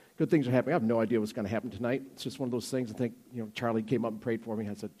Good things are happening. I have no idea what's going to happen tonight. It's just one of those things. I think, Charlie came up and prayed for me.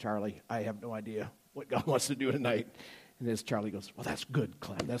 I said, Charlie, I have no idea what God wants to do tonight. And as Charlie goes, well, that's good,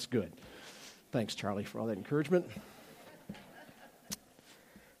 Clem. That's good. Thanks, Charlie, for all that encouragement.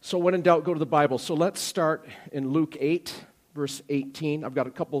 So when in doubt, go to the Bible. So let's start in Luke 8, verse 18. I've got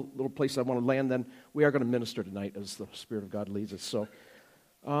a couple little places I want to land. Then we are going to minister tonight as the Spirit of God leads us. So,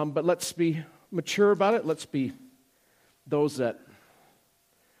 but let's be mature about it. Let's be those that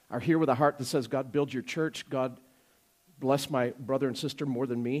are here with a heart that says, God, build your church. God, bless my brother and sister more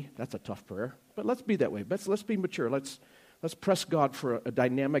than me. That's a tough prayer. But let's be that way. Let's be mature. Let's press God for a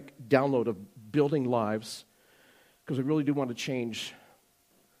dynamic download of building lives, because we really do want to change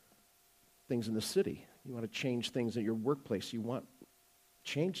things in the city. You want to change things in your workplace. You want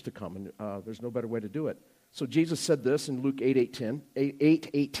change to come, and there's no better way to do it. So Jesus said this in Luke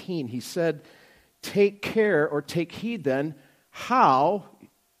 8:18. He said, take care or take heed then how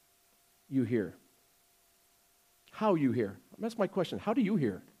you hear. How you hear. That's my question. How do you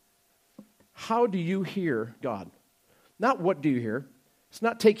hear? How do you hear God? Not what do you hear. It's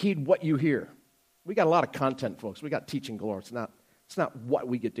not take heed what you hear. We got a lot of content, folks. We got teaching galore. It's not what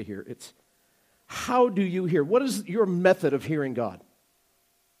we get to hear. It's how do you hear? What is your method of hearing God?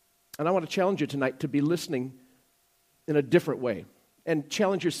 And I want to challenge you tonight to be listening in a different way. And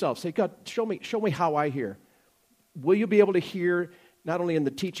challenge yourself. Say, God, show me how I hear. Will you be able to hear not only in the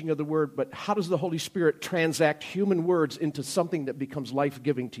teaching of the Word, but how does the Holy Spirit transact human words into something that becomes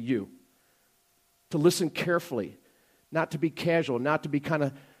life-giving to you? To listen carefully, not to be casual, not to be kind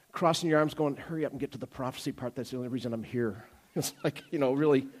of crossing your arms going, hurry up and get to the prophecy part. That's the only reason I'm here. It's like,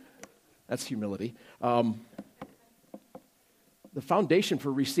 really, that's humility. The foundation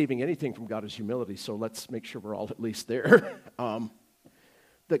for receiving anything from God is humility, so let's make sure we're all at least there.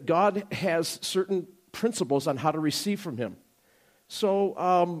 That God has certain principles on how to receive from Him.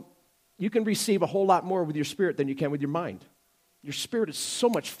 So you can receive a whole lot more with your spirit than you can with your mind. Your spirit is so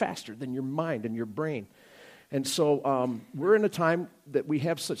much faster than your mind and your brain. And so we're in a time that we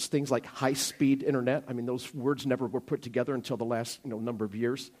have such things like high-speed internet. I mean, those words never were put together until the last number of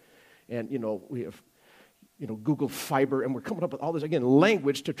years. And, we have, Google Fiber, and we're coming up with all this, again,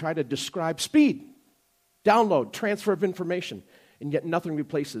 language to try to describe speed, download, transfer of information. And yet nothing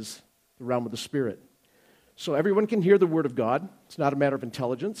replaces the realm of the Spirit. So everyone can hear the Word of God. It's not a matter of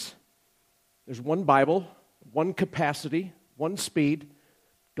intelligence. There's one Bible, one capacity, one speed.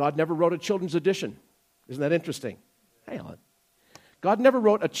 God never wrote a children's edition. Isn't that interesting? Hang on. God never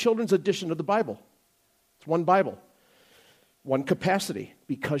wrote a children's edition of the Bible. It's one Bible, one capacity,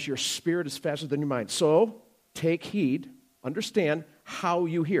 because your spirit is faster than your mind. So take heed, understand how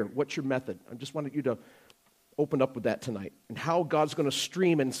you hear. What's your method? I just wanted you to open up with that tonight and how God's going to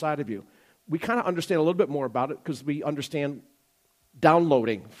stream inside of you. We kind of understand a little bit more about it because we understand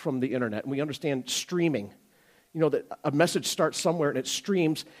downloading from the internet, and we understand streaming. That a message starts somewhere and it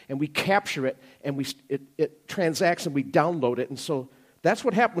streams, and we capture it, and it transacts, and we download it. And so that's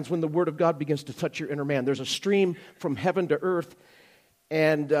what happens when the Word of God begins to touch your inner man. There's a stream from heaven to earth,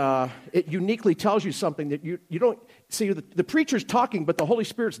 and it uniquely tells you something that you don't see. The preacher's talking, but the Holy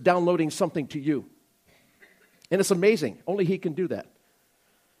Spirit's downloading something to you. And it's amazing. Only He can do that.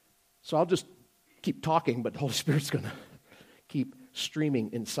 So I'll just keep talking, but the Holy Spirit's going to keep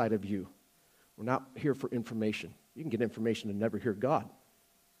streaming inside of you. We're not here for information. You can get information and never hear God.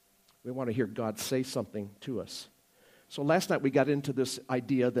 We want to hear God say something to us. So last night we got into this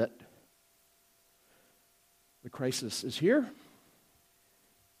idea that the crisis is here.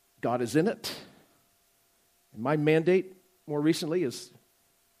 God is in it. And my mandate more recently is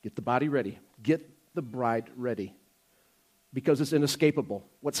get the body ready. Get the bride ready. Because it's inescapable.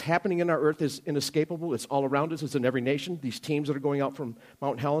 What's happening in our earth is inescapable. It's all around us. It's in every nation. These teams that are going out from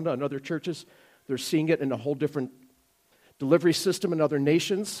Mount Helena and other churches, they're seeing it in a whole different delivery system in other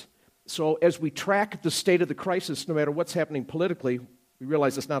nations. So as we track the state of the crisis, no matter what's happening politically, we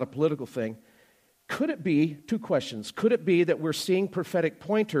realize it's not a political thing. Could it be, two questions, could it be that we're seeing prophetic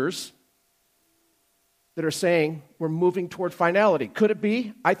pointers that are saying we're moving toward finality? Could it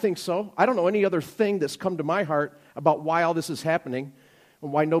be? I think so. I don't know any other thing that's come to my heart about why all this is happening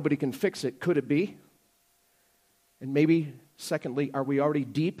and why nobody can fix it. Could it be? And maybe, secondly, are we already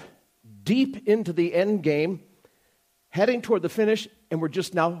deep into the end game, heading toward the finish, and we're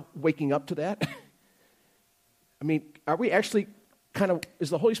just now waking up to that? I mean, are we actually is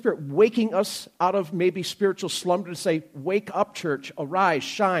the Holy Spirit waking us out of maybe spiritual slumber to say, wake up, church, arise,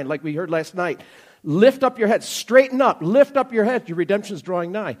 shine, like we heard last night. Lift up your head, straighten up, lift up your head, your redemption's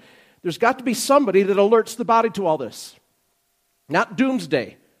drawing nigh. There's got to be somebody that alerts the body to all this. Not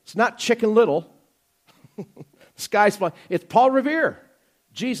doomsday. It's not Chicken Little. The sky's falling. It's Paul Revere.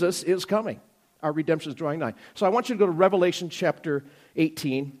 Jesus is coming. Our redemption is drawing nigh. So I want you to go to Revelation chapter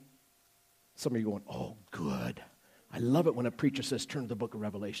 18. Some of you are going, oh, good. I love it when a preacher says, turn to the book of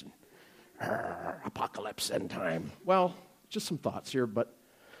Revelation. Apocalypse, end time. Well, just some thoughts here, but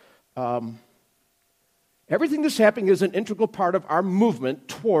everything that's happening is an integral part of our movement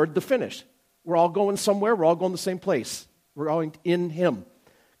toward the finish. We're all going somewhere. We're all going the same place. We're all in Him.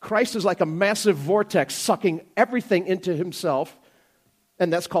 Christ is like a massive vortex sucking everything into Himself,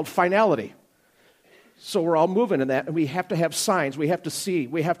 and that's called finality. So we're all moving in that, and we have to have signs. We have to see.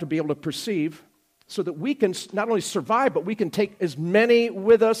 We have to be able to perceive so that we can not only survive, but we can take as many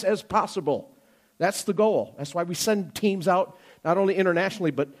with us as possible. That's the goal. That's why we send teams out, not only internationally,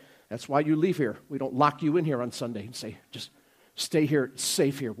 but that's why you leave here. We don't lock you in here on Sunday and say, just stay here, it's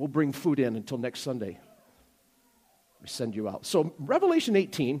safe here. We'll bring food in until next Sunday. We send you out. So Revelation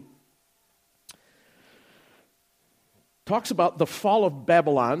 18 talks about the fall of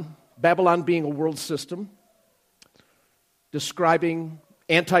Babylon, Babylon being a world system, describing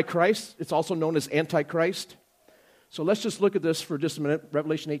Antichrist. It's also known as Antichrist. So let's just look at this for just a minute.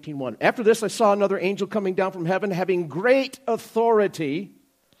 Revelation 18:1. After this, I saw another angel coming down from heaven, having great authority.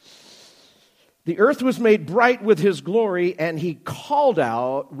 The earth was made bright with his glory, and he called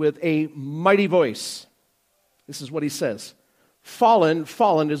out with a mighty voice. This is what he says. Fallen,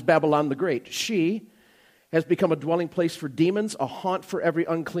 fallen is Babylon the Great. She has become a dwelling place for demons, a haunt for every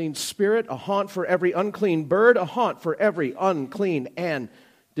unclean spirit, a haunt for every unclean bird, a haunt for every unclean and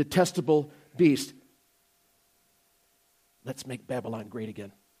detestable beast. Let's make Babylon great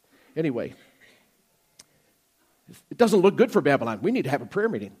again. Anyway, it doesn't look good for Babylon. We need to have a prayer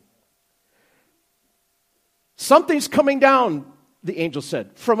meeting. Something's coming down, the angel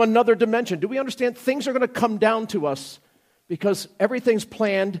said, from another dimension. Do we understand? Things are going to come down to us because everything's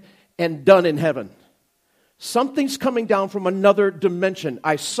planned and done in heaven. Something's coming down from another dimension.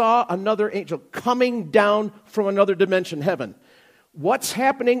 I saw another angel coming down from another dimension, heaven. What's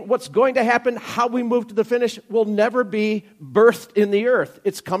happening, what's going to happen, how we move to the finish will never be birthed in the earth.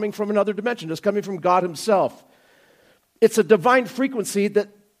 It's coming from another dimension. It's coming from God Himself. It's a divine frequency that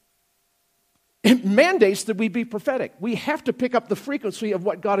it mandates that we be prophetic. We have to pick up the frequency of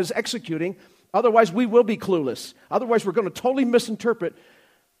what God is executing. Otherwise, we will be clueless. Otherwise, we're going to totally misinterpret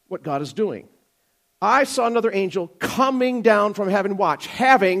what God is doing. I saw another angel coming down from heaven, watch,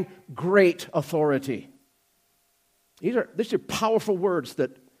 having great authority. These are powerful words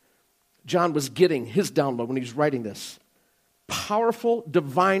that John was getting his download when he was writing this. Powerful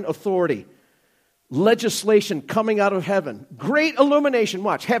divine authority. Legislation coming out of heaven. Great illumination,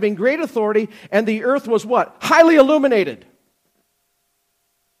 watch, having great authority, and the earth was what? Highly illuminated.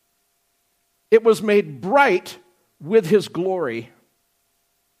 It was made bright with his glory.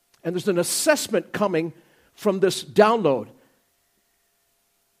 And there's an assessment coming from this download.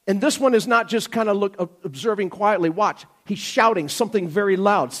 And this one is not just kind of observing quietly. Watch, he's shouting something very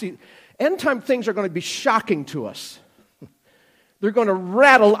loud. See, end time things are going to be shocking to us. They're going to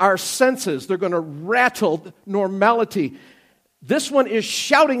rattle our senses. They're going to rattle normality. This one is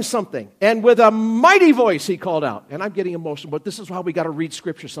shouting something. And with a mighty voice, he called out. And I'm getting emotional, but this is how we got to read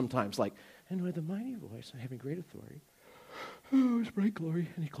Scripture sometimes. Like, and with a mighty voice, and having great authority. Oh, his bright glory.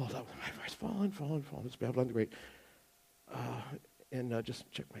 And he called out with a mighty voice, fallen, fallen, fallen. It's Babylon the Great. And just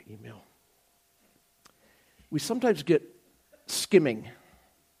check my email. We sometimes get skimming.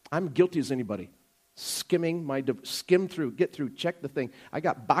 I'm guilty as anybody. Skim through, get through, check the thing. I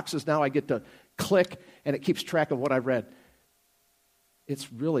got boxes now I get to click, and it keeps track of what I read.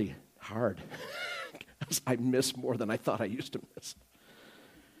 It's really hard. I miss more than I thought I used to miss.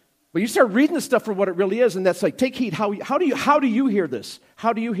 But you start reading the stuff for what it really is, and that's like, take heed. How do you hear this?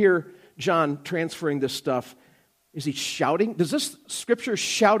 How do you hear John transferring this stuff? Is he shouting? Does this Scripture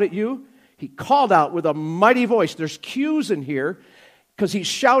shout at you? He called out with a mighty voice. There's cues in here because he's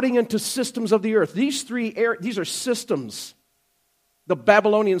shouting into systems of the earth. These are systems. The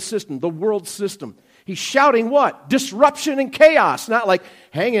Babylonian system, the world system. He's shouting what? Disruption and chaos. Not like,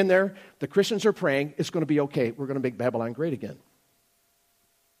 hang in there. The Christians are praying. It's going to be okay. We're going to make Babylon great again.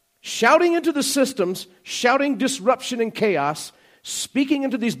 Shouting into the systems, shouting disruption and chaos, speaking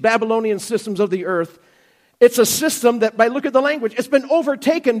into these Babylonian systems of the earth. It's a system that, by look at the language, it's been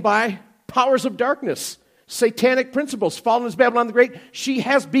overtaken by powers of darkness, satanic principles. Fallen is Babylon the Great. She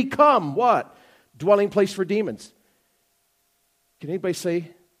has become what? Dwelling place for demons. Can anybody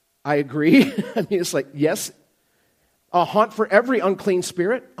say, I agree? I mean, it's like, yes. A haunt for every unclean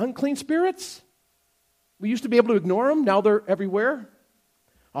spirit. Unclean spirits? We used to be able to ignore them. Now they're everywhere.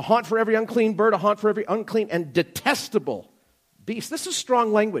 A haunt for every unclean bird. A haunt for every unclean and detestable beast. This is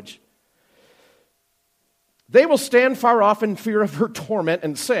strong language. They will stand far off in fear of her torment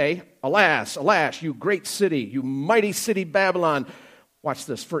and say, alas, alas, you great city, you mighty city Babylon. Watch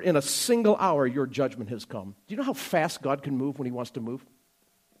this. For in a single hour your judgment has come. Do you know how fast God can move when he wants to move?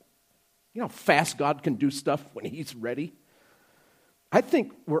 You know how fast God can do stuff when he's ready? I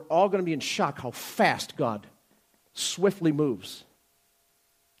think we're all going to be in shock how fast God swiftly moves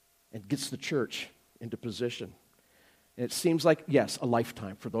and gets the church into position. And it seems like, yes, a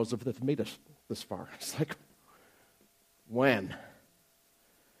lifetime for those of us that have made us this far. It's like, when?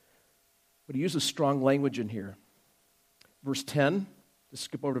 But he uses strong language in here. Verse 10, let's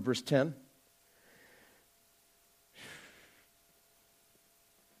skip over to verse 10.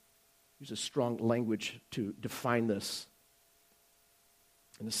 Uses strong language to define this.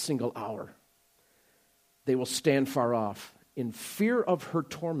 In a single hour, they will stand far off in fear of her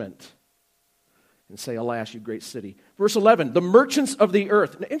torment and say, alas, you great city. Verse 11, the merchants of the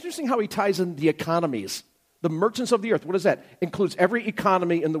earth. Now, interesting how he ties in the economies. The merchants of the earth, what is that? Includes every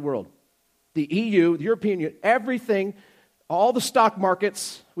economy in the world. The EU, the European Union, everything, all the stock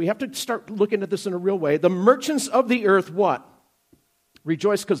markets. We have to start looking at this in a real way. The merchants of the earth, what?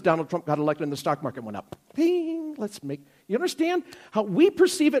 Rejoice because Donald Trump got elected and the stock market went up. Ding, you understand how we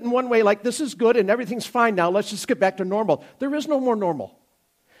perceive it in one way, like this is good and everything's fine now, let's just get back to normal. There is no more normal.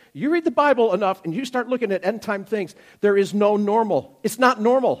 You read the Bible enough and you start looking at end time things, there is no normal. It's not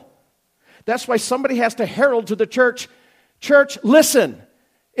normal. That's why somebody has to herald to the church, listen,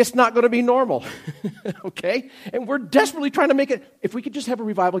 it's not going to be normal, okay? And we're desperately trying to make it, if we could just have a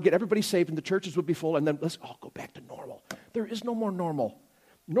revival, get everybody saved and the churches would be full, and then let's all go back to normal. There is no more normal.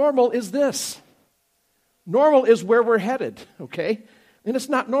 Normal is this. Normal is where we're headed, okay? And it's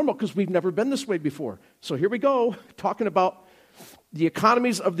not normal because we've never been this way before. So here we go, talking about the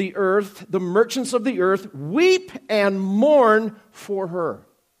economies of the earth, the merchants of the earth, weep and mourn for her,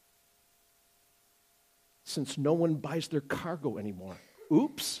 since no one buys their cargo anymore.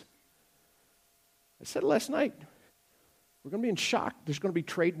 Oops. I said it last night. We're going to be in shock. There's going to be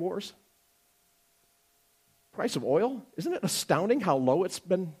trade wars. Price of oil. Isn't it astounding how low it's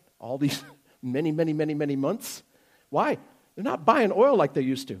been all these many months? Why? They're not buying oil like they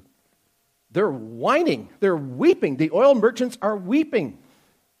used to. They're whining. They're weeping. The oil merchants are weeping.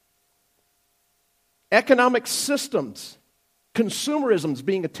 Economic systems. Consumerism's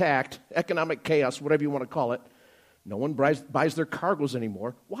being attacked. Economic chaos, whatever you want to call it. No one buys their cargoes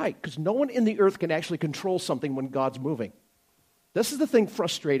anymore. Why? Because no one in the earth can actually control something when God's moving. This is the thing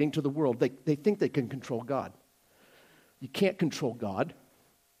frustrating to the world. They think they can control God. You can't control God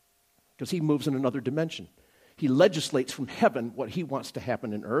because he moves in another dimension. He legislates from heaven what he wants to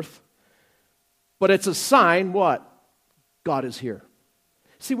happen in earth. But it's a sign, what? God is here.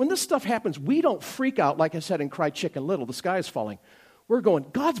 See, when this stuff happens, we don't freak out, like I said, and cry chicken little. The sky is falling. We're going,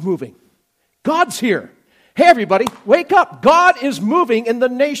 God's moving. God's here. Hey, everybody, wake up. God is moving in the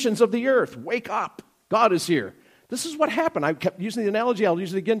nations of the earth. Wake up. God is here. This is what happened. I kept using the analogy. I'll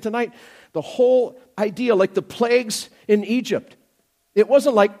use it again tonight. The whole idea, like the plagues in Egypt. It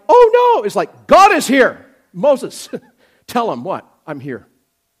wasn't like, oh no. It's like, God is here. Moses, tell him what? I'm here.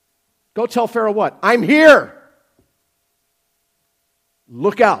 Go tell Pharaoh what? I'm here.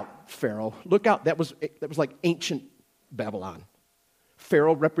 Look out, Pharaoh. Look out. That was like ancient Babylon.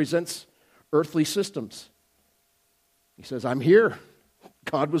 Pharaoh represents earthly systems. He says, I'm here.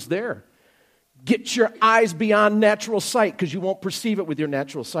 God was there. Get your eyes beyond natural sight because you won't perceive it with your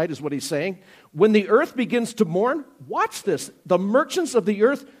natural sight, is what he's saying. When the earth begins to mourn, watch this. The merchants of the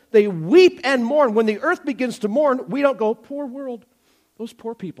earth, they weep and mourn. When the earth begins to mourn, we don't go, poor world, those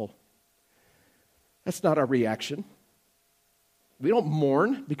poor people. That's not our reaction. We don't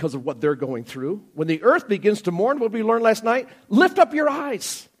mourn because of what they're going through. When the earth begins to mourn, what we learned last night, lift up your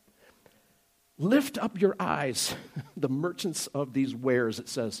eyes. Lift up your eyes, the merchants of these wares, it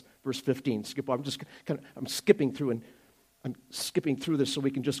says, verse 15. I'm skipping through this so we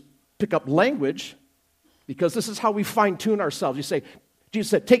can just pick up language, because this is how we fine-tune ourselves. You say,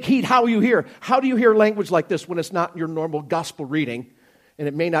 Jesus said, take heed how you hear. How do you hear language like this when it's not your normal gospel reading, and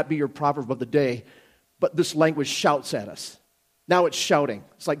it may not be your proverb of the day, but this language shouts at us. Now it's shouting.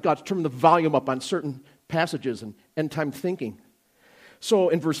 It's like God's turning the volume up on certain passages and end-time thinking. So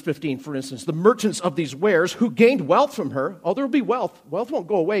in verse 15, for instance, the merchants of these wares who gained wealth from her, there will be wealth. Wealth won't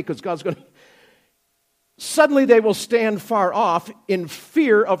go away because God's going to... Suddenly they will stand far off in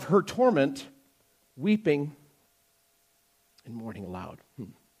fear of her torment, weeping and mourning aloud. You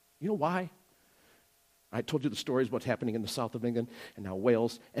know why? I told you the stories of what's happening in the south of England and now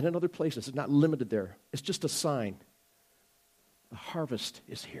Wales and in other places. It's not limited there. It's just a sign. The harvest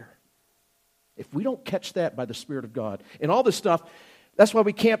is here. If we don't catch that by the Spirit of God and all this stuff, that's why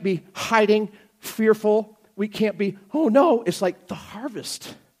we can't be hiding, fearful. We can't be, oh no, it's like the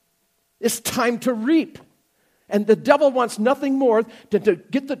harvest. It's time to reap. And the devil wants nothing more than to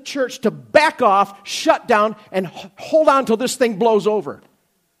get the church to back off, shut down, and hold on till this thing blows over.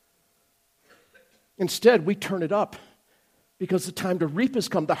 Instead, we turn it up because the time to reap has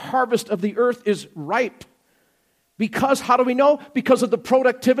come. The harvest of the earth is ripe. Because, how do we know? Because of the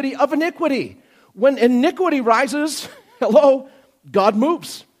productivity of iniquity. When iniquity rises, hello, God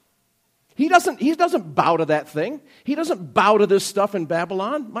moves. He doesn't bow to that thing. He doesn't bow to this stuff in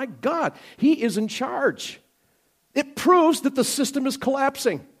Babylon. My God, he is in charge. It proves that the system is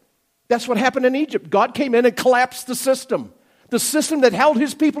collapsing. That's what happened in Egypt. God came in and collapsed the system that held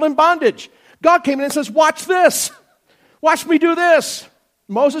his people in bondage. God came in and says, watch this. Watch me do this.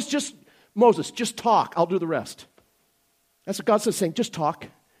 Moses, just talk. I'll do the rest. That's what God says, saying, just talk.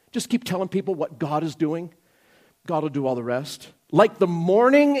 Just keep telling people what God is doing. God will do all the rest. Like the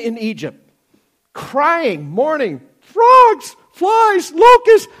mourning in Egypt. Crying, mourning, frogs, flies,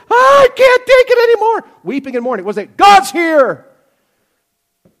 locusts. I can't take it anymore. Weeping and mourning. What's that? God's here.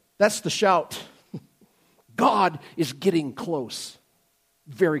 That's the shout. God is getting close.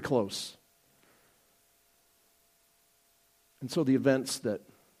 Very close. And so the events that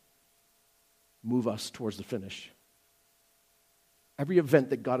move us towards the finish. Every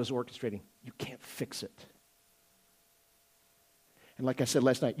event that God is orchestrating, you can't fix it. And like I said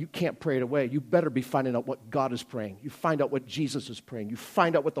last night, you can't pray it away. You better be finding out what God is praying. You find out what Jesus is praying. You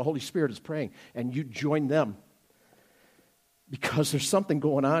find out what the Holy Spirit is praying, and you join them. Because there's something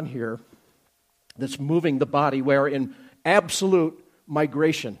going on here that's moving the body. We're in absolute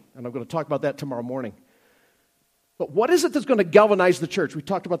migration, and I'm going to talk about that tomorrow morning. But what is it that's going to galvanize the church? We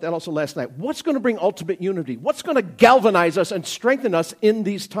talked about that also last night. What's going to bring ultimate unity? What's going to galvanize us and strengthen us in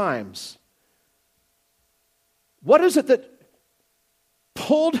these times? What is it that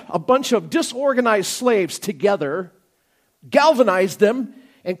pulled a bunch of disorganized slaves together, galvanized them,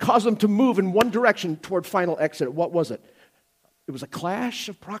 and caused them to move in one direction toward final exit? What was it? It was a clash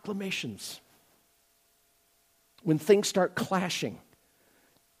of proclamations. When things start clashing,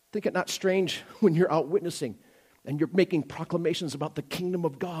 think it not strange when you're out witnessing and you're making proclamations about the kingdom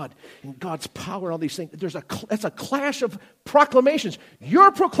of God and God's power and all these things. That's a clash of proclamations.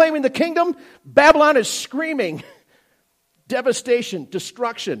 You're proclaiming the kingdom. Babylon is screaming devastation,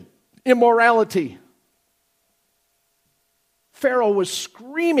 destruction, immorality. Pharaoh was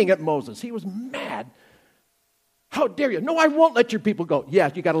screaming at Moses. He was mad. How dare you? No, I won't let your people go. Yeah,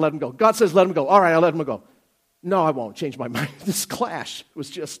 you got to let them go. God says let them go. All right, I'll let them go. No, I won't. Change my mind. This clash was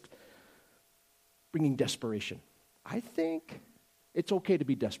just bringing desperation. I think it's okay to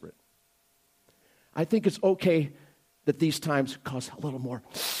be desperate. I think it's okay that these times cause a little more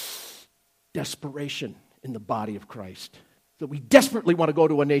desperation in the body of Christ. That we desperately want to go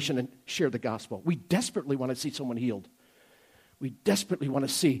to a nation and share the gospel. We desperately want to see someone healed. We desperately want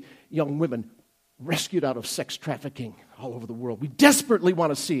to see young women rescued out of sex trafficking all over the world. We desperately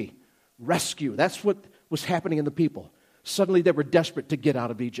want to see rescue. That's what was happening in the people. Suddenly they were desperate to get out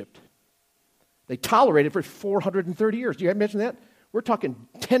of Egypt. They tolerated for 430 years. Do you imagine that? We're talking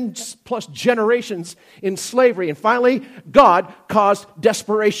 10 plus generations in slavery. And finally, God caused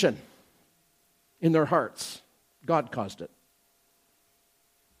desperation in their hearts. God caused it.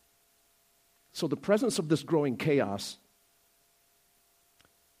 So the presence of this growing chaos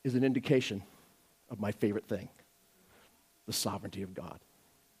is an indication of my favorite thing, the sovereignty of God.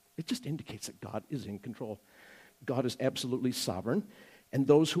 It just indicates that God is in control. God is absolutely sovereign. And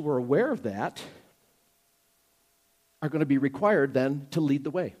those who are aware of that are going to be required then to lead the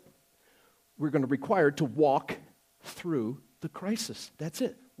way. We're going to be required to walk through the crisis. That's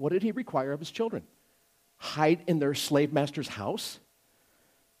it. What did he require of his children? Hide in their slave master's house?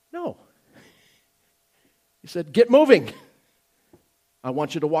 No. He said, get moving. I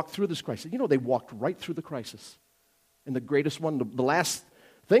want you to walk through this crisis. You know, they walked right through the crisis. And the greatest one, the last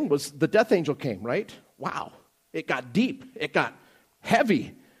thing was the death angel came, right? Wow. It got deep. It got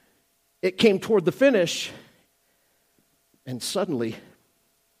heavy. It came toward the finish. And suddenly,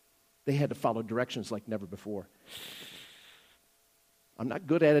 they had to follow directions like never before. I'm not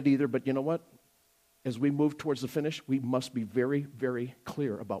good at it either, but you know what? As we move towards the finish, we must be very, very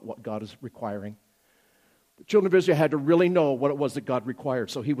clear about what God is requiring. The children of Israel had to really know what it was that God required.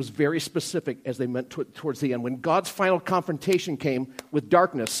 So he was very specific as they went towards the end. When God's final confrontation came with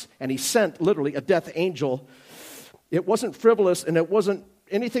darkness, and he sent literally a death angel, it wasn't frivolous and it wasn't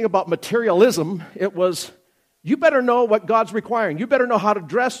anything about materialism. It was, you better know what God's requiring. You better know how to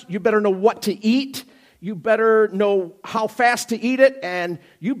dress. You better know what to eat. You better know how fast to eat it, and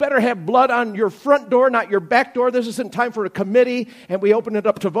you better have blood on your front door, not your back door. This isn't time for a committee, and we open it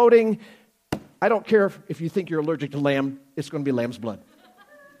up to voting. I don't care if you think you're allergic to lamb, it's going to be lamb's blood.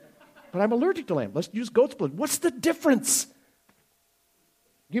 But I'm allergic to lamb. Let's use goat's blood. What's the difference?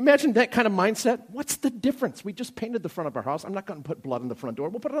 Can you imagine that kind of mindset? What's the difference? We just painted the front of our house. I'm not going to put blood on the front door.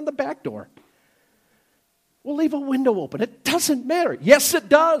 We'll put it on the back door. We'll leave a window open. It doesn't matter. Yes, it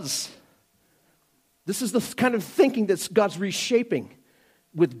does. This is the kind of thinking that God's reshaping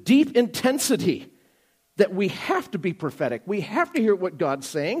with deep intensity, that we have to be prophetic. We have to hear what God's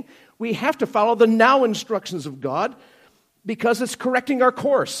saying. We have to follow the now instructions of God because it's correcting our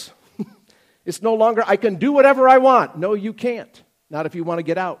course. It's no longer, I can do whatever I want. No, you can't. Not if you want to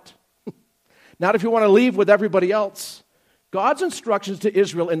get out. Not if you want to leave with everybody else. God's instructions to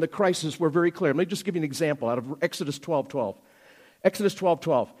Israel in the crisis were very clear. Let me just give you an example out of Exodus 12:12. Exodus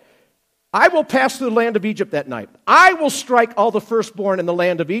 12:12. I will pass through the land of Egypt that night. I will strike all the firstborn in the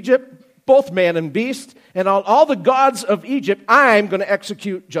land of Egypt, both man and beast, and on all the gods of Egypt, I'm going to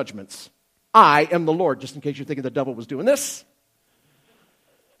execute judgments. I am the Lord, just in case you're thinking the devil was doing this.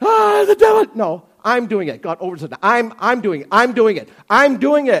 The devil. No, I'm doing it. God oversaid, I'm doing it. I'm doing it. I'm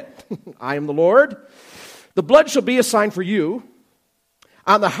doing it. I am the Lord. The blood shall be a sign for you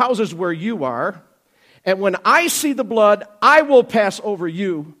on the houses where you are. And when I see the blood, I will pass over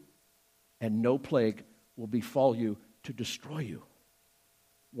you, and no plague will befall you to destroy you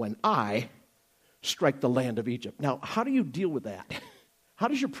when I strike the land of Egypt. Now, how do you deal with that? How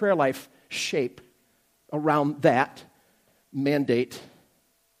does your prayer life shape around that mandate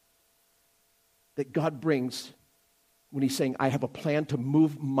that God brings when he's saying, I have a plan to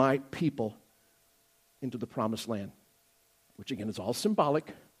move my people into the promised land, which again is all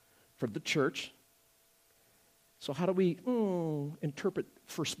symbolic for the church. So how do we interpret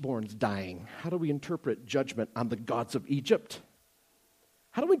firstborns dying? How do we interpret judgment on the gods of Egypt?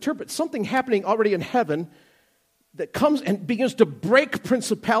 How do we interpret something happening already in heaven that comes and begins to break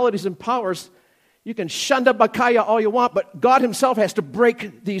principalities and powers? You can shanda bakaya all you want, but God himself has to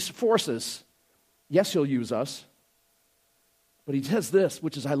break these forces. Yes, he'll use us. But he says this,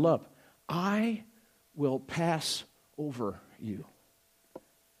 which is I love. I will pass over you.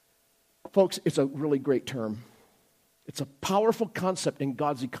 Folks, it's a really great term. It's a powerful concept in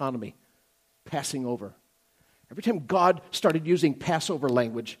God's economy, passing over. Every time God started using Passover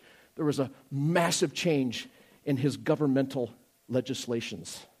language, there was a massive change in his governmental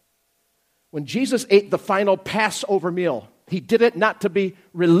legislations. When Jesus ate the final Passover meal, he did it not to be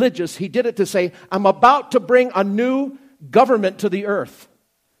religious. He did it to say, I'm about to bring a new government to the earth.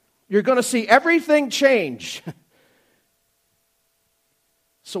 You're going to see everything change.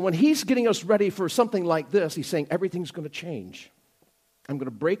 So when he's getting us ready for something like this, he's saying everything's going to change. I'm going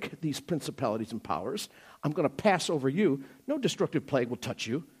to break these principalities and powers. I'm going to pass over you. No destructive plague will touch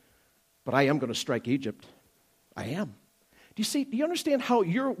you, but I am going to strike Egypt. I am. Do you understand how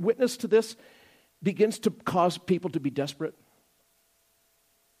your witness to this begins to cause people to be desperate?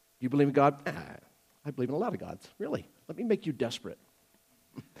 You believe in God? I believe in a lot of gods. Really? Let me make you desperate.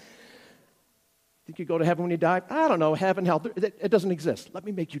 Think you go to heaven when you die? I don't know. Heaven, hell, it doesn't exist. Let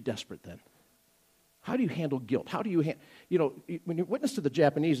me make you desperate then. How do you handle guilt? How do you when you witness to the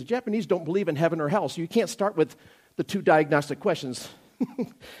Japanese don't believe in heaven or hell, so you can't start with the two diagnostic questions. Do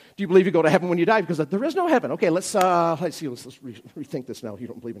you believe you go to heaven when you die? Because there is no heaven. Okay, let's rethink this now. You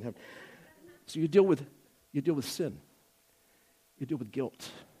don't believe in heaven. So you deal with sin. You deal with guilt.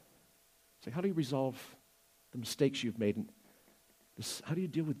 So how do you resolve the mistakes you've made? How do you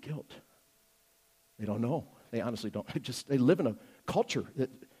deal with guilt? They don't know. They honestly don't. They live in a culture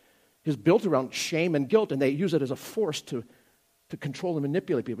that is built around shame and guilt, and they use it as a force to control and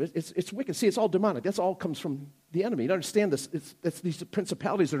manipulate people. It's wicked. See, it's all demonic. That's all comes from the enemy. You don't understand this. It's these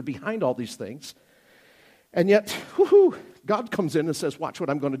principalities that are behind all these things. And yet, God comes in and says, watch what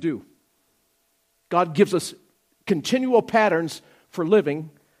I'm going to do. God gives us continual patterns for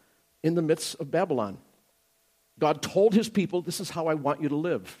living in the midst of Babylon. God told his people, this is how I want you to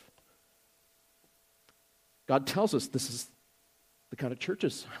live. God tells us this is the kind of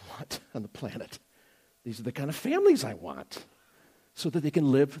churches I want on the planet. These are the kind of families I want so that they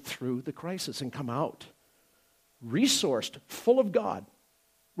can live through the crisis and come out resourced, full of God,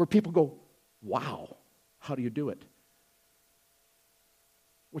 where people go, wow, how do you do it?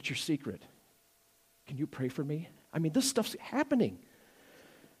 What's your secret? Can you pray for me? I mean, this stuff's happening.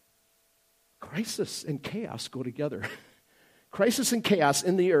 Crisis and chaos go together. Crisis and chaos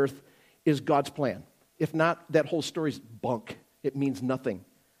in the earth is God's plan. If not, that whole story's bunk. It means nothing.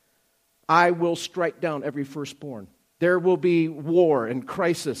 I will strike down every firstborn. There will be war and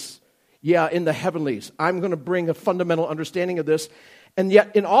crisis. Yeah, in the heavenlies. I'm going to bring a fundamental understanding of this. And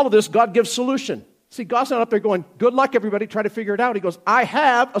yet, in all of this, God gives solution. See, God's not up there going, good luck, everybody, try to figure it out. He goes, I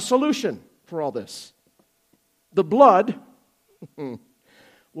have a solution. for all this. The blood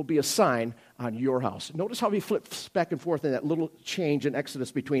will be a sign on your house. Notice how he flips back and forth in that little change in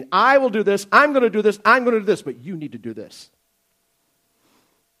Exodus between, I will do this, I'm going to do this, I'm going to do this, but you need to do this.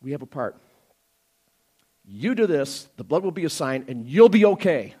 We have a part. You do this, the blood will be a sign, and you'll be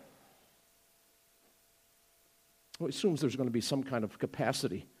okay. Well, it assumes there's going to be some kind of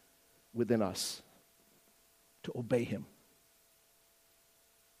capacity within us to obey him.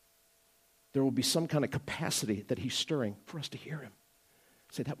 There will be some kind of capacity that he's stirring for us to hear him.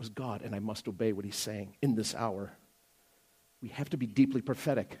 Say, that was God, and I must obey what he's saying in this hour. We have to be deeply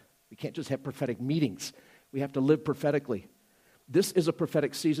prophetic. We can't just have prophetic meetings. We have to live prophetically. This is a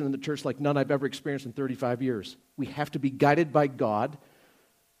prophetic season in the church like none I've ever experienced in 35 years. We have to be guided by God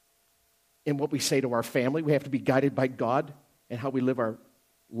in what we say to our family. We have to be guided by God in how we live our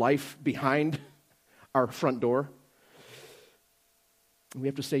life behind our front door. We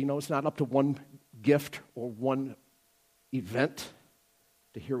have to say, it's not up to one gift or one event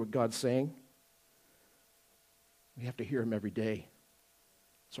to hear what God's saying. We have to hear him every day.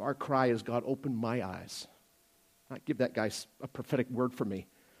 So our cry is, God, open my eyes. Not give that guy a prophetic word for me.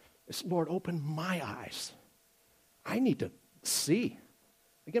 It's, Lord, open my eyes. I need to see.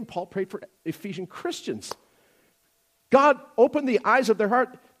 Again, Paul prayed for Ephesian Christians. God, open the eyes of their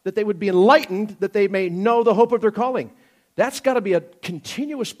heart that they would be enlightened, that they may know the hope of their calling. That's got to be a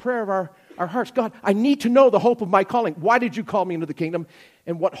continuous prayer of our hearts. God, I need to know the hope of my calling. Why did you call me into the kingdom?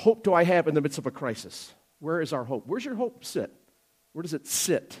 And what hope do I have in the midst of a crisis? Where is our hope? Where's your hope sit? Where does it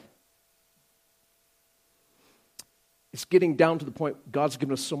sit? It's getting down to the point God's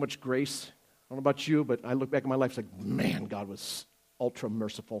given us so much grace. I don't know about you, but I look back at my life, it's like, man, God was ultra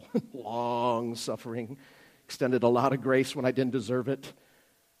merciful, long suffering, extended a lot of grace when I didn't deserve it.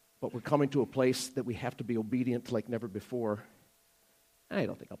 But we're coming to a place that we have to be obedient like never before. I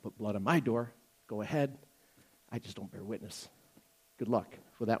don't think I'll put blood on my door. Go ahead. I just don't bear witness. Good luck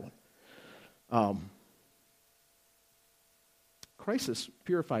with that one. Crisis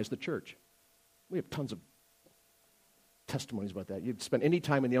purifies the church. We have tons of testimonies about that. You'd spend any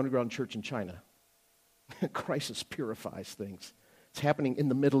time in the underground church in China. Crisis purifies things. It's happening in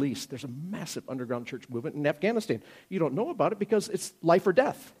the Middle East. There's a massive underground church movement in Afghanistan. You don't know about it because it's life or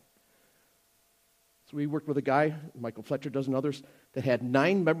death. So we worked with a guy, Michael Fletcher does and others, that had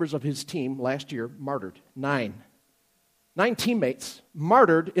 9 members of his team last year martyred. 9 teammates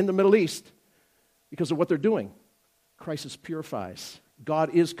martyred in the Middle East because of what they're doing. Crisis purifies.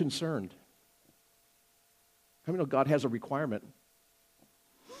 God is concerned. How many know God has a requirement?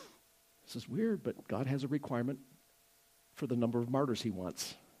 This is weird, but God has a requirement for the number of martyrs he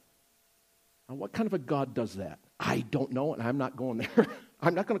wants. Now, what kind of a God does that? I don't know, and I'm not going there.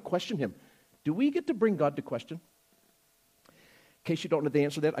 I'm not going to question him. Do we get to bring God to question? In case you don't know the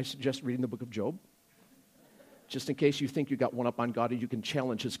answer to that, I suggest reading the book of Job. Just in case you think you got one up on God and you can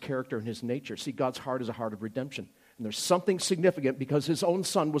challenge his character and his nature. See, God's heart is a heart of redemption. And there's something significant because his own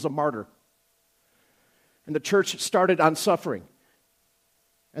son was a martyr. And the church started on suffering.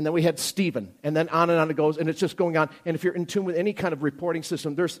 And then we had Stephen. And then on it goes. And it's just going on. And if you're in tune with any kind of reporting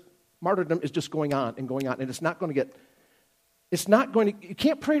system, martyrdom is just going on and going on. And it's not going to you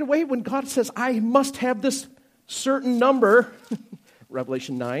can't pray it away when God says, I must have this certain number.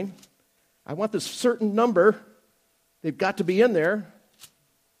 Revelation 9. I want this certain number. They've got to be in there.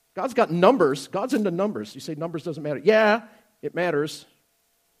 God's got numbers. God's into numbers. You say numbers doesn't matter. Yeah, it matters.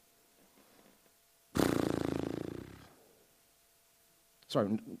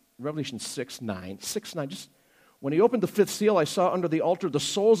 Sorry, Revelation 6:9. 6:9. Just when he opened the 5th seal, I saw under the altar the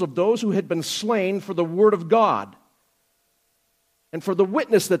souls of those who had been slain for the word of God and for the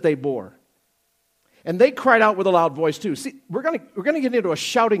witness that they bore. And they cried out with a loud voice too. See, we're going to get into a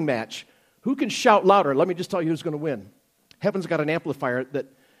shouting match. Who can shout louder? Let me just tell you who's going to win. Heaven's got an amplifier that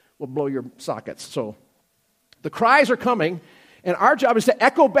will blow your sockets. So the cries are coming, and our job is to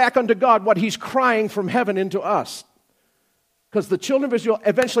echo back unto God what he's crying from heaven into us. Because the children of Israel,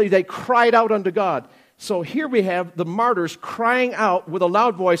 eventually they cried out unto God. So here we have the martyrs crying out with a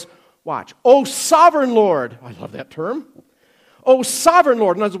loud voice. Watch. O sovereign Lord. I love that term. O sovereign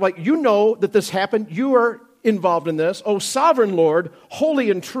Lord. And I was like, you know that this happened. You are involved in this. O sovereign Lord, holy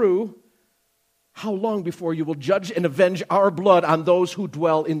and true. How long before you will judge and avenge our blood on those who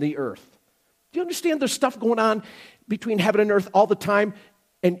dwell in the earth? Do you understand there's stuff going on between heaven and earth all the time,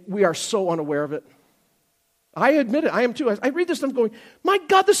 and we are so unaware of it? I admit it, I am too. I read this and I'm going, my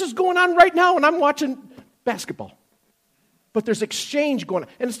God, this is going on right now, and I'm watching basketball. But there's exchange going on.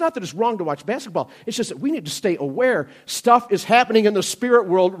 And it's not that it's wrong to watch basketball. It's just that we need to stay aware. Stuff is happening in the spirit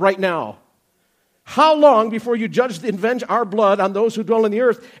world right now. How long before you judge and avenge our blood on those who dwell in the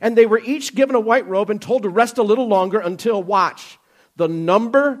earth? And they were each given a white robe and told to rest a little longer until, watch, the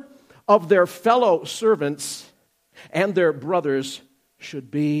number of their fellow servants and their brothers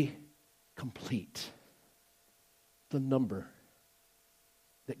should be complete. The number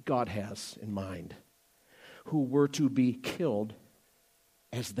that God has in mind, who were to be killed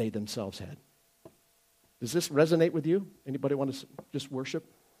as they themselves had. Does this resonate with you? Anybody want to just worship?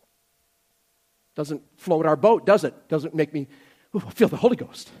 Doesn't float our boat, does it? Doesn't make me feel the Holy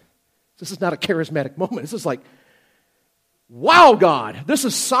Ghost. This is not a charismatic moment. This is like, wow, God, this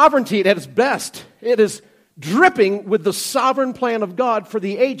is sovereignty at its best. It is dripping with the sovereign plan of God for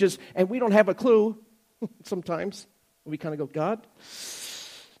the ages, and we don't have a clue sometimes. We kind of go, God,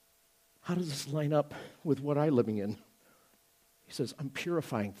 how does this line up with what I'm living in? He says, I'm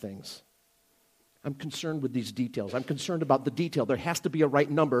purifying things. I'm concerned with these details. I'm concerned about the detail. There has to be a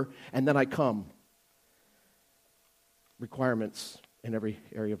right number, and then I come. Requirements in every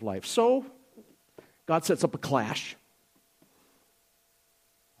area of life. So, God sets up a clash.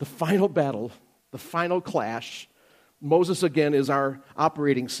 The final battle, the final clash. Moses, again, is our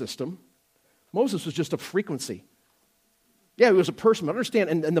operating system. Moses was just a frequency. Yeah, he was a person. But understand,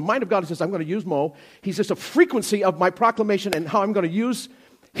 and the mind of God says, I'm going to use Mo. He's just a frequency of my proclamation and how I'm going to use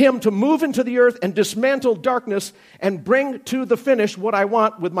him to move into the earth and dismantle darkness and bring to the finish what I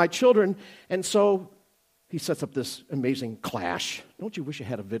want with my children. And so he sets up this amazing clash. Don't you wish you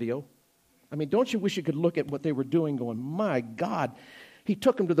had a video? I mean, don't you wish you could look at what they were doing going, my God. He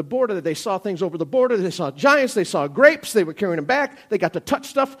took them to the border. They saw things over the border. They saw giants. They saw grapes. They were carrying them back. They got to touch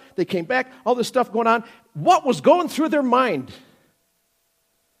stuff. They came back. All this stuff going on. What was going through their mind?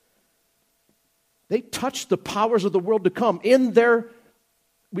 They touched the powers of the world to come in their,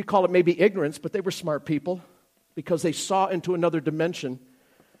 we call it maybe ignorance, but they were smart people because they saw into another dimension.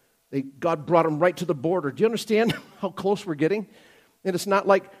 God brought them right to the border. Do you understand how close we're getting? And it's not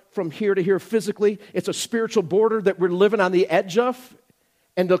like from here to here physically. It's a spiritual border that we're living on the edge of.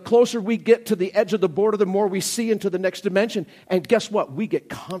 And the closer we get to the edge of the border, the more we see into the next dimension. And guess what? We get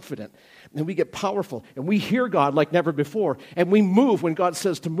confident and we get powerful and we hear God like never before. And we move when God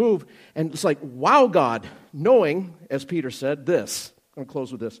says to move. And it's like, wow, God, knowing, as Peter said, this. I'm going to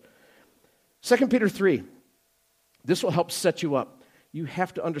close with this. 2 Peter 3. This will help set you up. You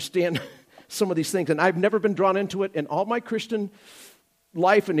have to understand some of these things. And I've never been drawn into it in all my Christian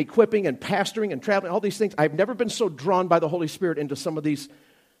life and equipping and pastoring and traveling, all these things. I've never been so drawn by the Holy Spirit into some of these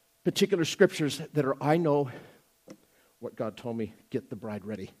particular scriptures that are, I know what God told me, get the bride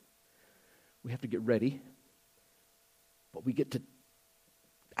ready. We have to get ready, but we get to,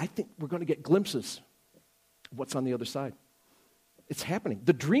 I think we're going to get glimpses of what's on the other side. It's happening.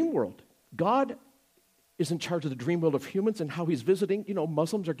 The dream world. God is in charge of the dream world of humans and how he's visiting. You know,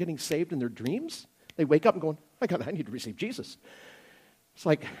 Muslims are getting saved in their dreams. They wake up and going, my God, I need to receive Jesus. It's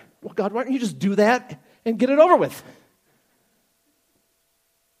like, well, God, why don't you just do that and get it over with?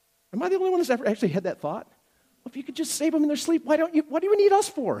 Am I the only one that's ever actually had that thought? Well, if you could just save them in their sleep, what do you need us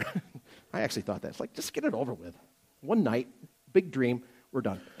for? I actually thought that. It's like, just get it over with. One night, big dream, we're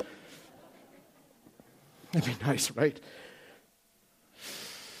done. That'd be nice, right?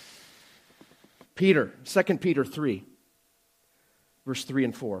 Peter, 2 Peter 3, verse 3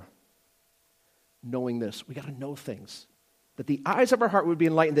 and 4. Knowing this, we got to know things. That the eyes of our heart would be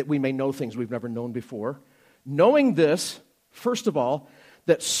enlightened, that we may know things we've never known before. Knowing this, first of all,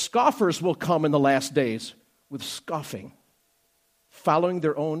 that scoffers will come in the last days with scoffing, following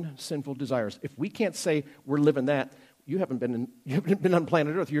their own sinful desires. If we can't say we're living that, you haven't been on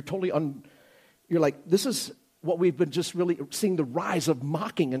planet Earth. You're totally you're like, this is what we've been just really seeing, the rise of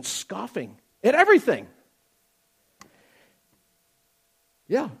mocking and scoffing at everything.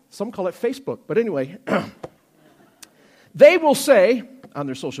 Yeah, some call it Facebook, but anyway. They will say on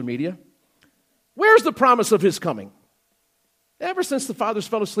their social media, where's the promise of his coming? Ever since the fathers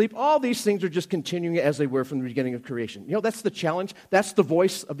fell asleep, all these things are just continuing as they were from the beginning of creation. You know, that's the challenge. That's the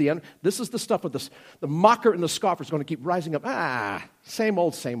voice of the end. This is the stuff with the mocker and the scoffer is going to keep rising up. Same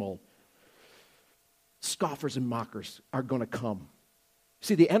old, same old. Scoffers and mockers are going to come.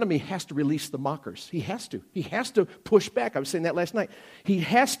 See, the enemy has to release the mockers. He has to. He has to push back. I was saying that last night. He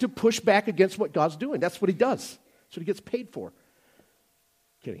has to push back against what God's doing. That's what he does. That's what he gets paid for.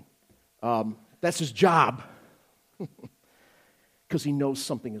 Kidding. That's his job. Because he knows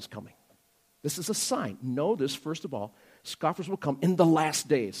something is coming. This is a sign. Know this, first of all. Scoffers will come in the last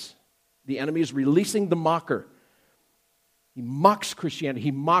days. The enemy is releasing the mocker. He mocks Christianity.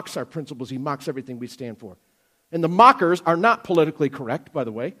 He mocks our principles. He mocks everything we stand for. And the mockers are not politically correct, by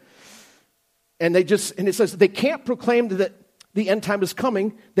the way. And it says they can't proclaim that the end time is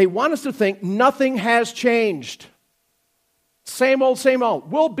coming, they want us to think nothing has changed. Same old, same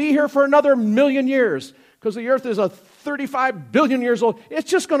old. We'll be here for another 1,000,000 years because the earth is 35 billion years old. It's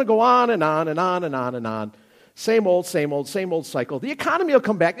just going to go on and on and on and on and on. Same old, same old, same old cycle. The economy will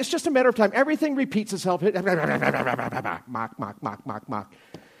come back. It's just a matter of time. Everything repeats itself. Mock, mock, mock, mock, mock.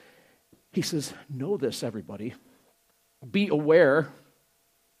 He says, know this, everybody. Be aware.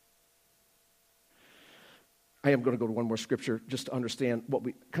 I am going to go to one more scripture just to understand what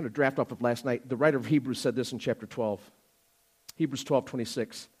we kind of draft off of last night. The writer of Hebrews said this in chapter 12. Hebrews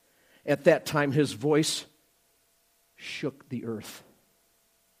 12:26. At that time, his voice shook the earth.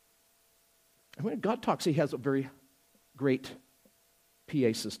 And when God talks, he has a very great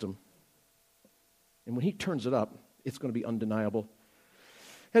PA system. And when he turns it up, it's going to be undeniable.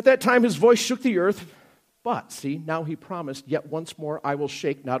 At that time, his voice shook the earth. But, see, now he promised, yet once more I will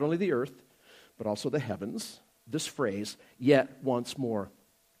shake not only the earth, but also the heavens. This phrase, yet once more.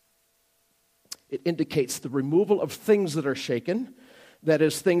 It indicates the removal of things that are shaken, that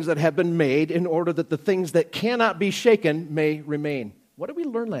is, things that have been made, in order that the things that cannot be shaken may remain. What did we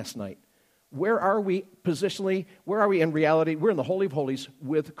learn last night? Where are we positionally? Where are we in reality? We're in the Holy of Holies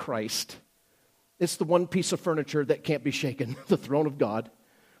with Christ. It's the one piece of furniture that can't be shaken, the throne of God,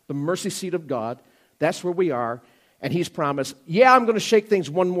 the mercy seat of God. That's where we are. And he's promised, yeah, I'm going to shake things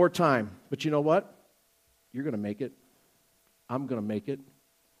one more time. But you know what? You're going to make it. I'm going to make it.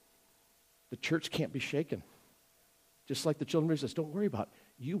 The church can't be shaken. Just like the children of Israel says, don't worry about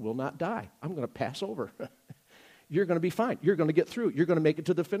it. You will not die. I'm going to pass over. You're going to be fine. You're going to get through. You're going to make it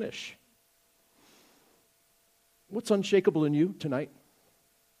to the finish. What's unshakable in you tonight?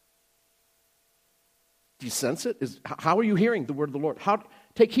 Do you sense it? How are you hearing the word of the Lord?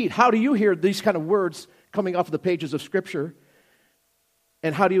 Take heed. How do you hear these kind of words coming off of the pages of Scripture?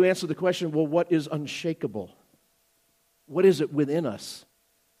 And how do you answer the question, well, what is unshakable? What is it within us?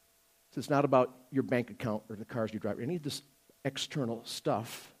 So it's not about your bank account or the cars you drive, or any of this external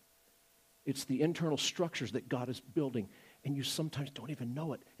stuff. It's the internal structures that God is building, and you sometimes don't even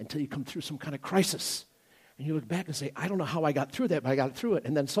know it until you come through some kind of crisis. And you look back and say, I don't know how I got through that, but I got through it.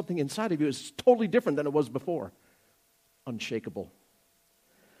 And then something inside of you is totally different than it was before. Unshakable.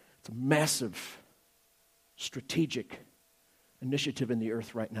 It's a massive, strategic initiative in the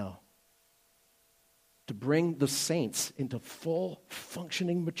earth right now to bring the saints into full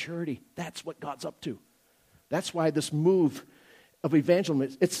functioning maturity. That's what God's up to. That's why this move of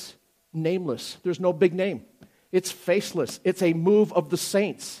evangelism, it's nameless. There's no big name. It's faceless. It's a move of the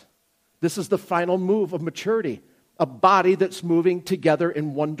saints. This is the final move of maturity, a body that's moving together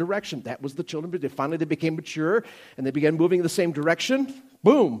in one direction. That was the children of Israel. Finally, they became mature, and they began moving in the same direction.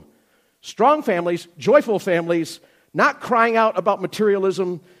 Boom. Strong families, joyful families, not crying out about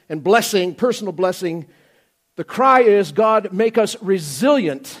materialism and blessing, personal blessing. The cry is, God, make us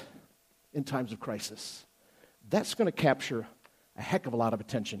resilient in times of crisis. That's going to capture a heck of a lot of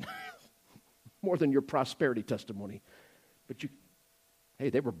attention, more than your prosperity testimony. But hey,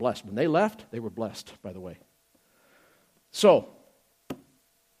 they were blessed. When they left, they were blessed, by the way. So,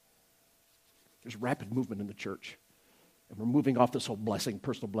 there's rapid movement in the church. And we're moving off this whole blessing,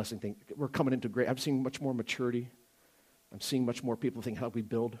 personal blessing thing. We're coming into I'm seeing much more maturity. I'm seeing much more people think, how do we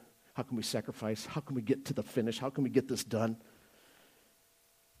build? How can we sacrifice? How can we get to the finish? How can we get this done?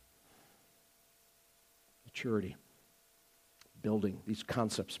 Maturity. Building. These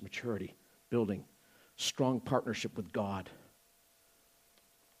concepts, maturity, building. Strong partnership with God.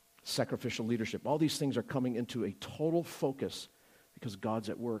 Sacrificial leadership. All these things are coming into a total focus because God's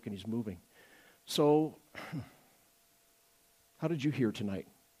at work and he's moving. So, how did you hear tonight?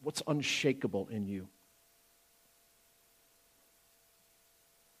 What's unshakable in you?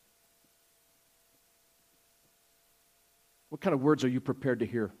 What kind of words are you prepared to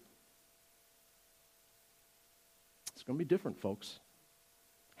hear? It's going to be different, folks.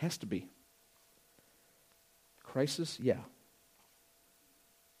 Has to be. Crisis? Yeah.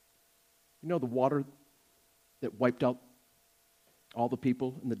 You know the water that wiped out all the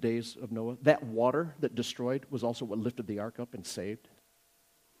people in the days of Noah? That water that destroyed was also what lifted the ark up and saved.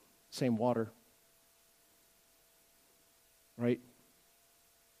 Same water. Right?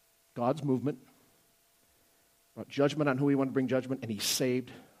 God's movement brought judgment on who he wanted to bring judgment, and he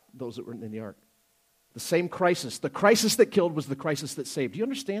saved those that were in the ark. The same crisis. The crisis that killed was the crisis that saved. Do you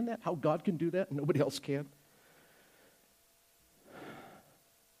understand that? How God can do that and nobody else can?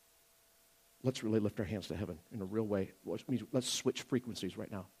 Let's really lift our hands to heaven in a real way. Let's switch frequencies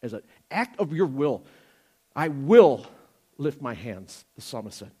right now. As an act of your will, I will lift my hands, the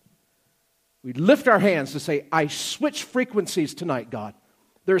psalmist said. We lift our hands to say, I switch frequencies tonight, God.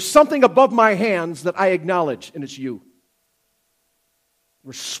 There's something above my hands that I acknowledge, and it's you.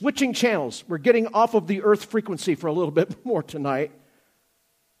 We're switching channels. We're getting off of the earth frequency for a little bit more tonight.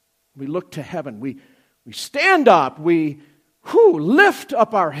 We look to heaven. We stand up. We lift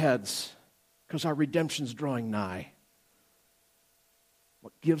up our heads because our redemption's drawing nigh.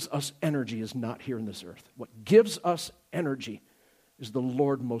 What gives us energy is not here in this earth. What gives us energy is the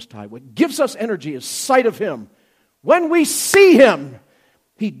Lord Most High. What gives us energy is sight of Him. When we see Him,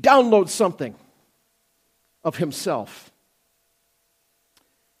 He downloads something of Himself.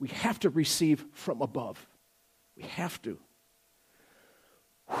 We have to receive from above. We have to.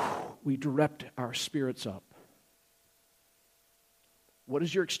 We direct our spirits up. What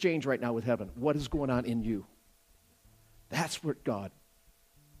is your exchange right now with heaven? What is going on in you? That's where God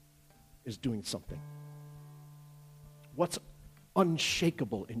is doing something. What's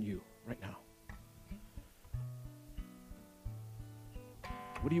unshakable in you right now?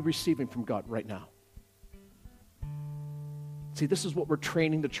 What are you receiving from God right now? See, this is what we're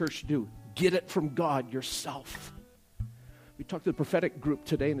training the church to do. Get it from God yourself. We talked to the prophetic group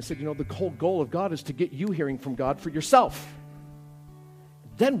today, and they said, the whole goal of God is to get you hearing from God for yourself.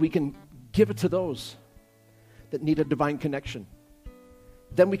 Then we can give it to those that need a divine connection.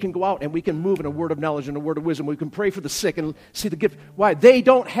 Then we can go out and we can move in a word of knowledge and a word of wisdom. We can pray for the sick and see the gift. Why? They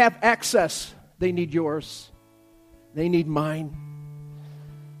don't have access. They need yours. They need mine.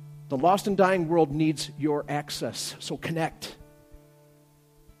 The lost and dying world needs your access. So connect.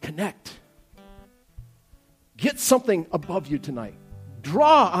 Connect. Get something above you tonight.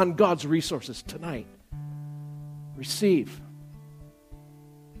 Draw on God's resources tonight. Receive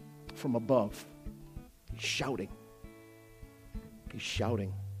from above. He's shouting. He's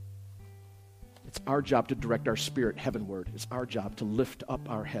shouting. It's our job to direct our spirit heavenward. It's our job to lift up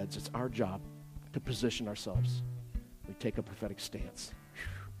our heads. It's our job to position ourselves. We take a prophetic stance.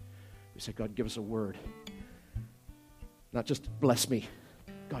 We say, God, give us a word. Not just bless me.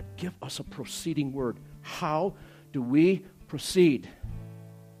 God, give us a proceeding word. How do we proceed?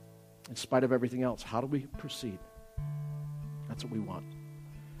 In spite of everything else, how do we proceed? That's what we want.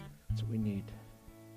 That's what we need.